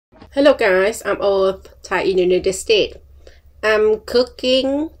Hello guys, I'm Earth, Thai in the United States. I'm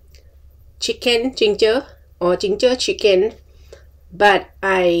cooking chicken ginger or ginger chicken, but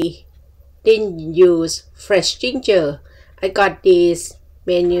I didn't use fresh ginger. I got this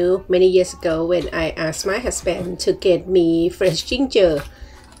menu many years ago when I asked my husband to get me fresh ginger,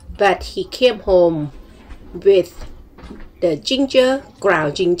 but he came home with the ginger,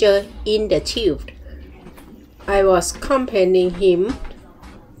 ground ginger in the tube. I was complaining him,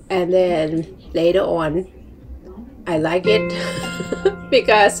 and then later on I like it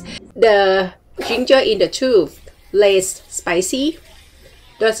because the ginger in the tube less spicy,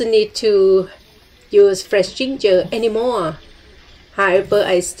 doesn't need to use fresh ginger anymore. However,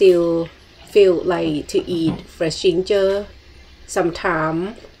 I still feel like to eat fresh ginger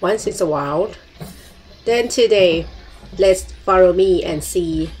sometime once in a while. Then today, let's follow me and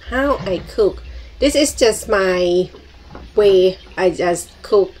see how I cook. This is just my way. I just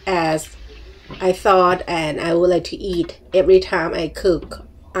cook as I thought, and I would like to eat every time I cook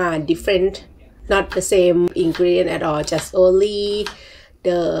are different, not the same ingredient at all, just only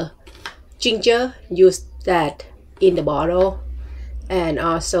the ginger, use that in the bottle, and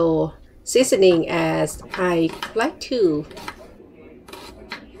also seasoning as I like to.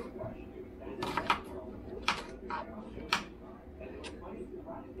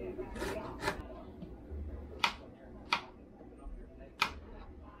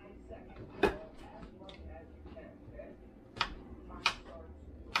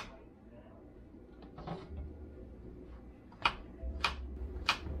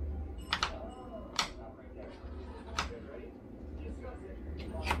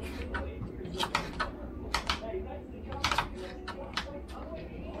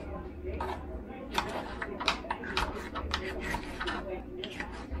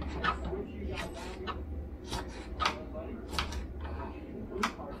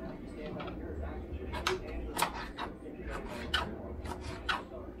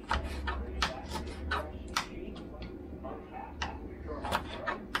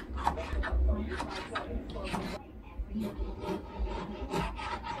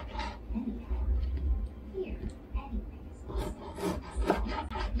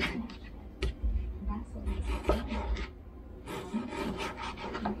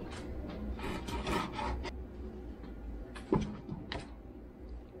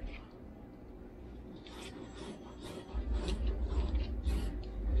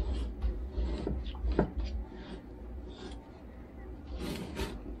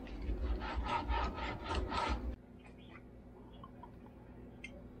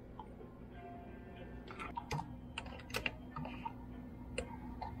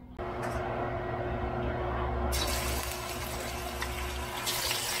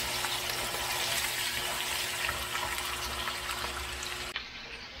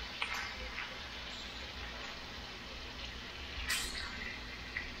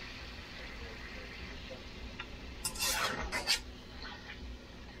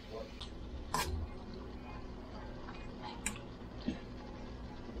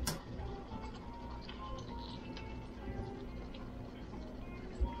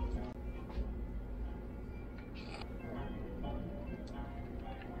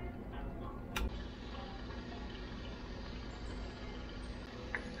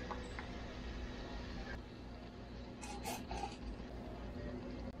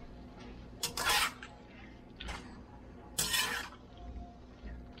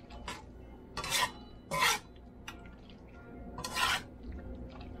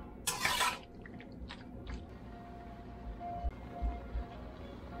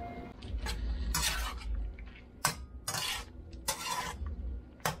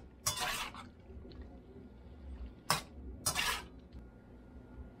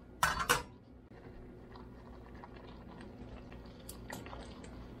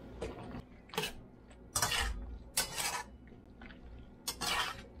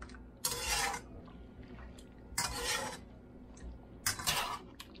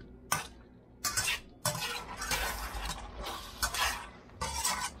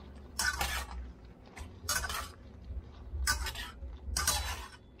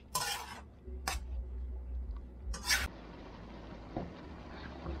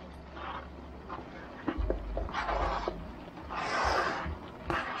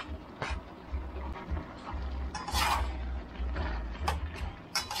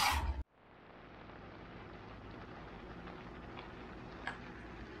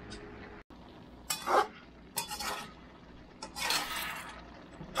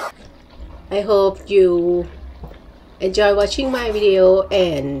 I hope you enjoy watching my video,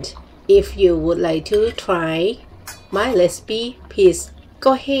 and if you would like to try my recipe, please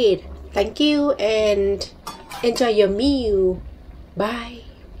go ahead. Thank you and enjoy your meal. Bye.